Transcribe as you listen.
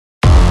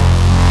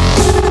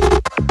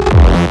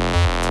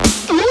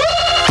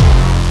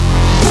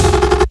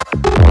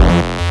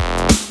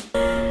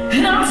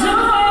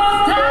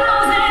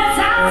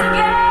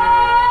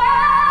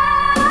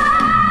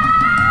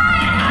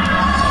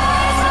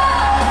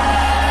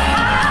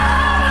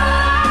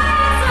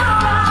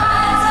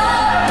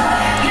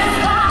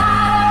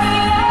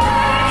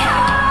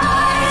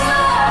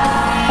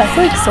That's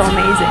like so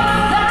amazing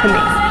to me.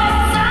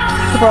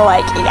 People are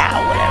like, yeah,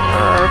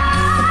 whatever.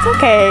 It's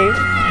okay.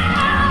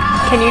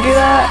 Can you do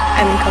that?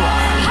 I mean, come on.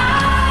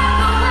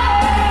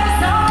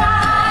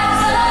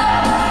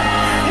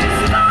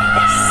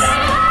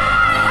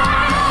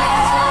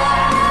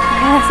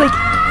 Yeah, it's like,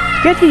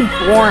 you have to be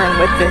born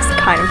with this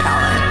kind of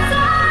talent.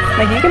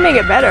 Like, you can make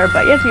it better,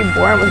 but you have to be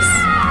born with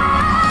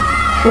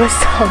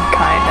some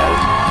kind of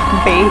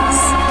base.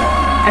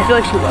 I feel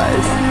like she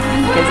was,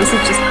 because this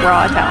is just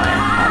raw talent,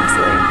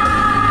 honestly.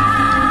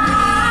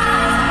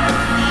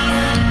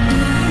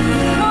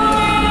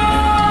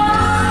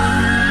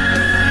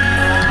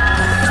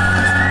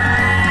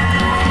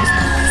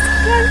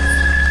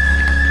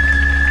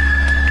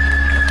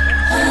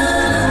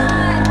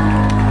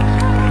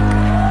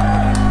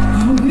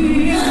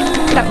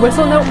 That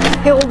whistle note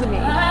killed me.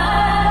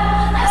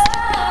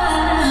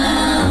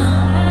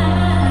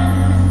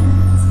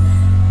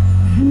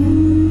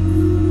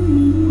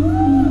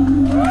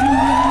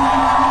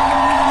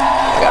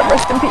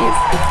 Rest in peace.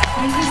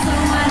 Thank you so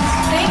much.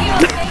 Thank you.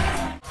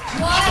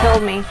 She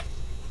killed me.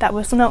 That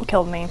whistle note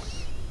killed me.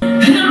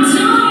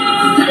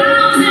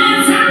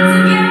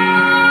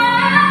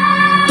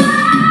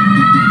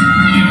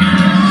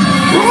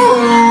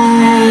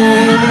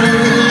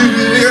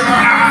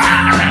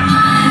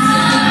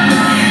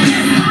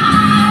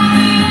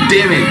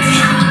 Damn it.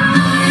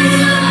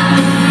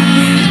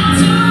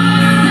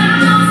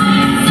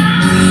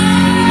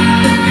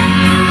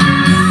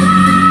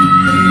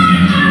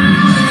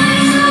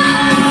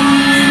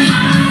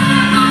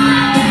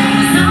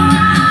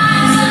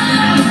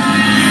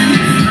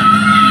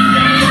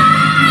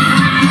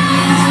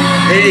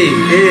 Hey.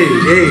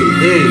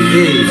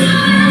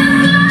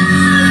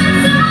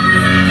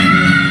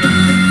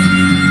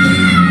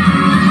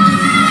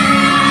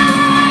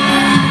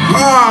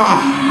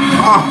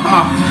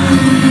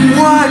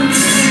 What?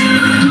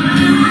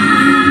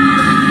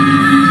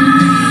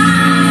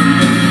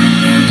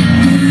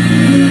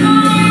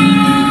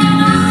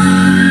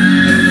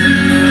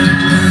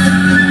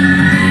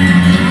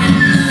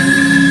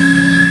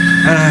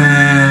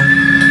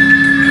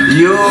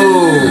 Yo,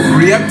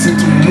 reacting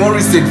to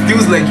Morisette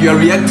feels like you are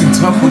reacting to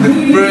her for the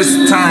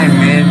first time,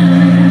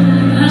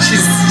 man.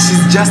 She's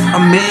just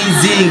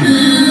amazing,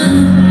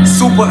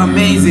 super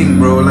amazing,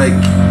 bro. Like,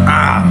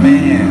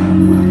 man,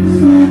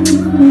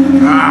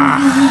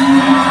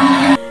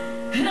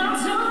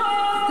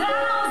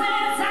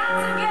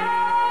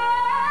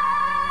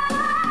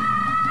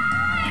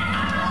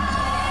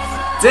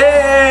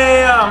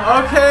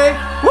 Damn. Okay.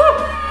 Woo.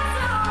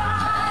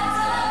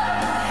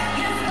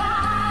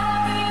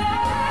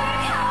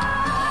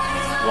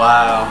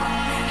 Wow.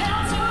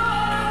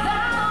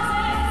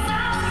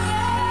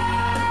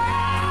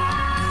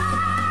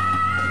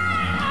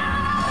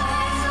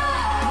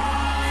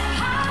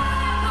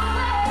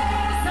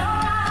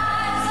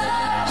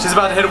 She's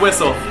about to hit a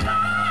whistle.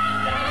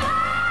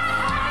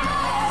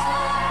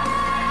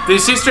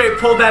 Did she straight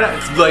pull that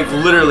out? Like,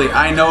 literally,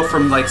 I know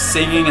from like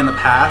singing in the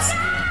past,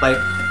 like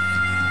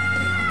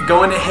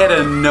going to hit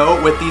a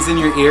note with these in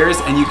your ears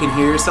and you can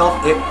hear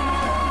yourself, it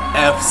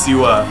F's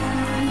you up.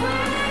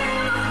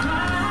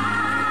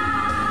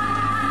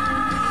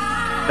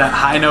 That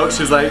high note,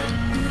 she's like,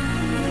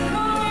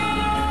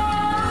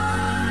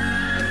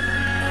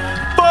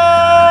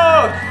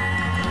 fuck!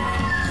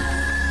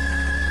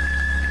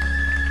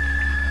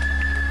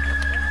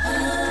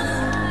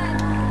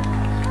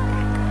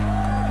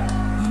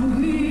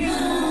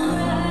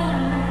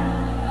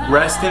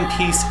 Rest in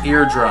peace,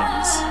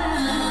 eardrums.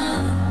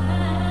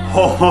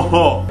 Ho ho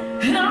ho.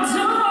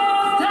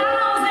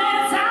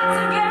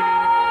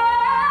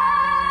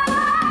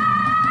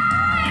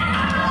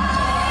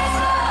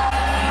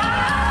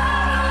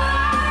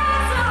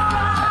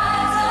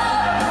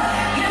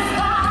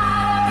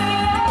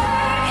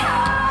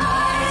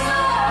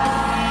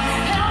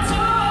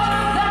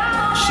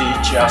 She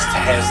just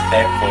has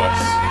that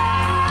voice.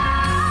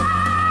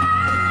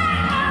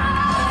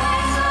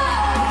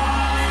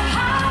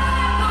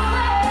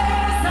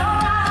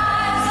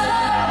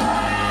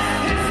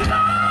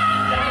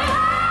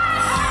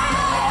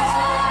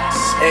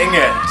 Sing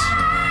it.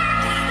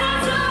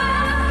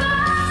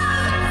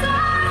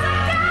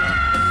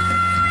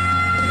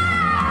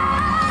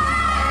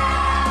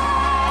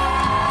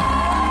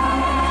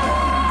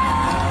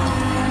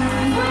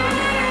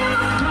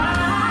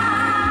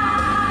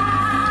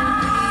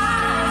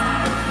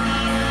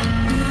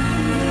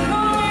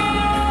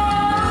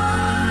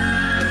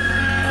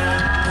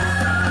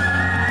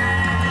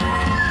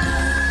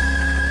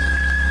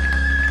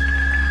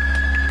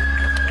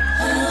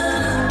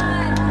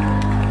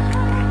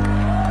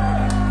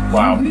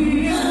 Wow.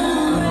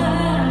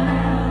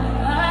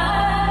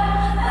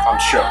 I'm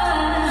shook.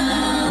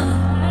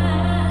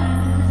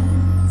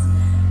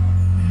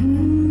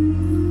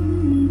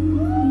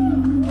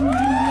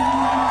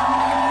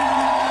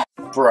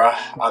 Bruh,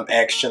 I'm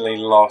actually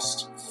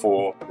lost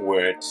for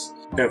words.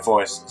 Her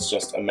voice is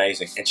just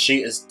amazing, and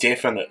she is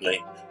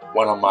definitely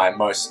one of my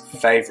most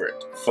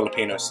favorite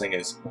Filipino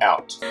singers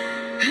out.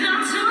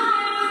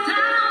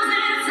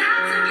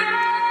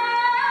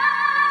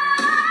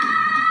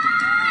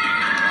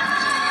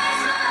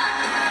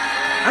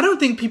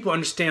 think people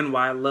understand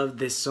why I love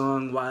this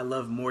song, why I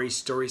love Maury's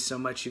story so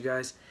much, you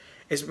guys.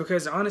 It's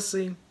because,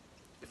 honestly,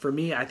 for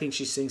me, I think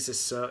she sings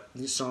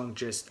this song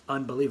just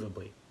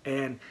unbelievably.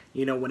 And,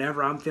 you know,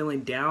 whenever I'm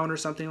feeling down or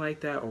something like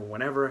that, or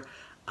whenever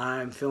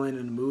I'm feeling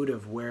in a mood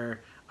of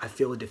where I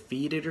feel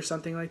defeated or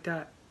something like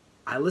that,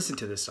 I listen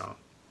to this song.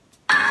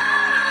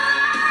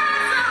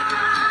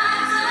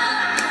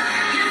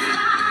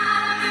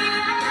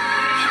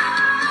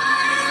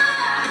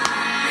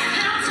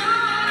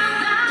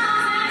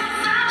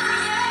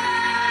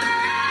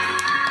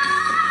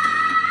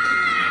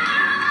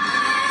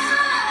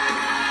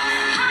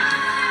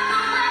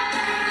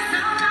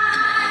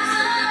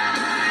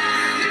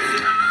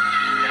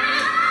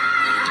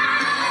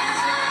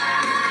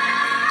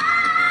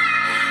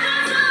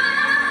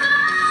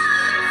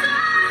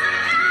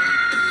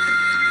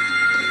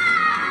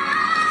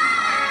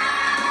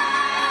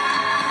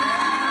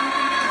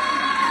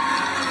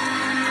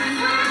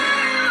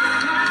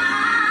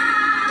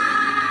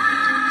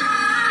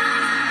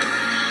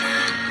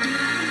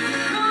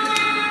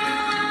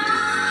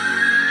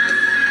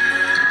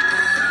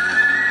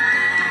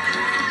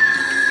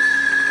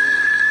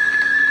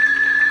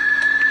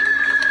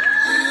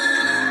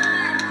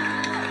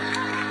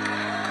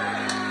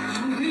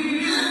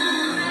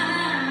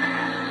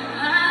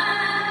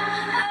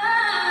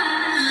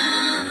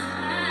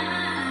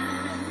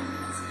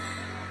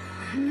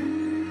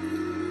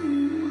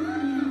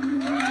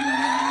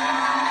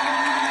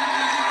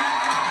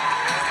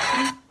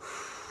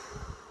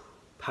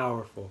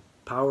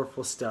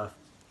 Powerful stuff.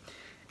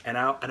 And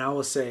I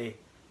will say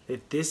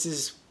that this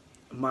is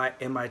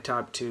in my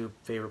top 2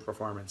 favorite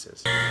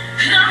performances.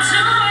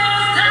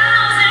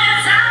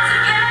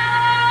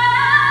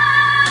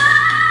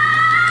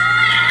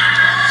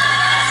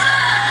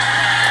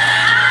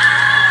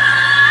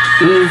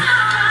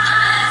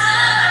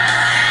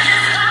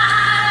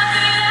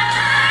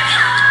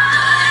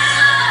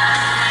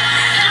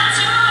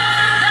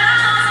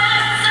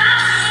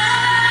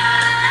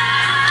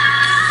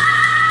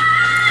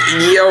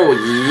 Yo,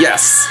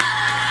 yes.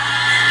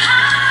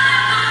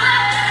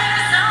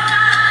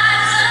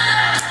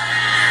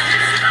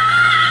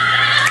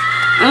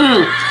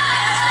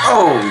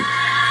 Oh.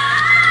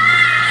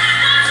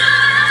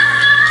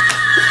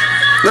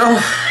 No.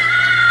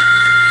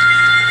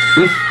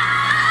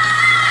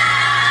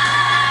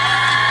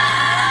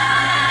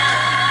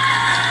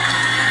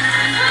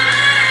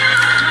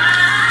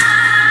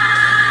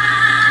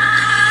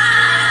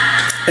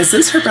 Is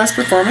this her best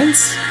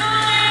performance?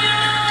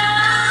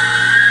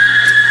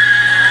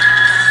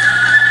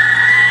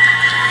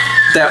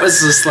 That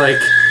was just like,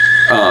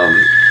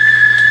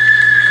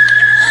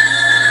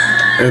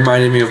 it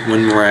reminded me of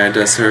when Mariah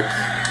does her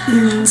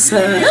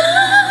inside,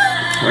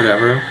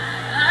 whatever.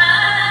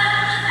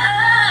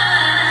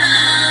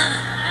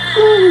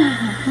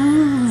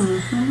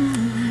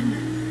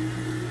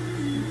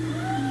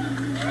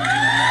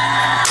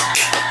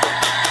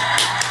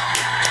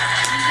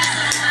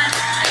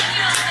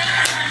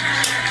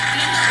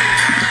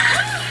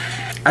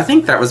 I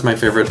think that was my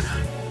favorite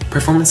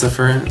performance of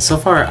her so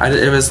far.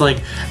 It was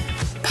like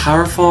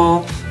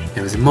powerful,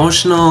 it was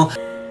emotional.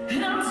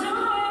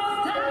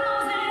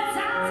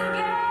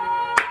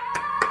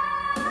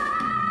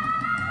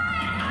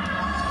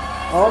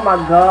 Oh my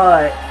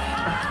God.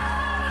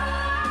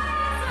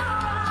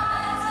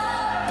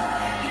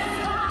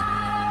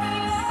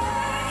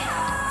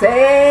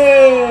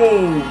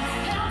 Sing.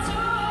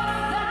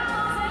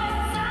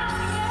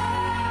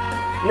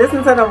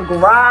 Listen to them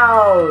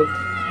growls.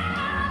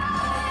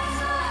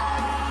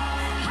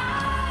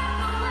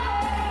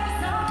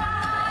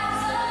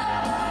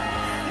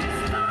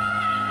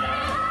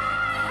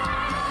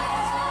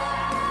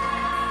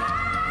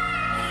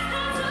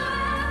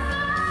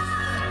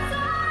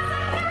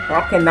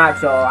 I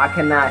cannot, y'all. I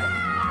cannot.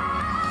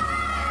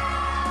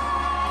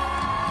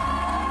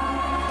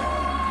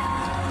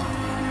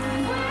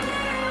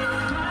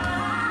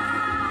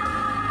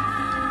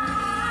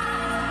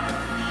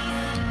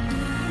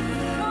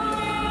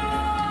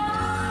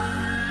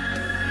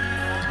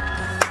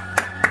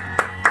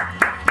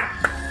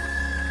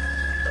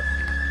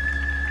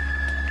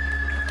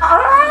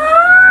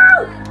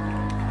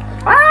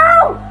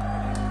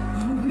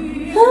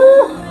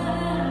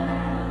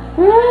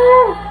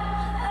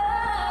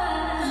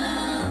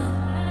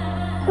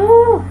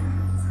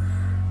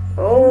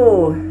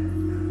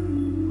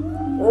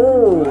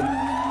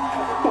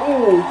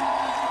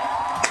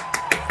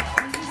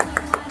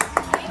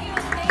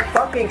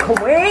 Fucking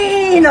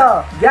queen!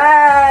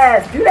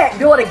 Yes! Do that,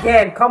 do it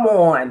again, come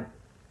on.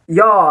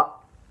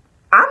 Y'all,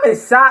 I'm in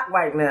shock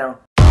right now.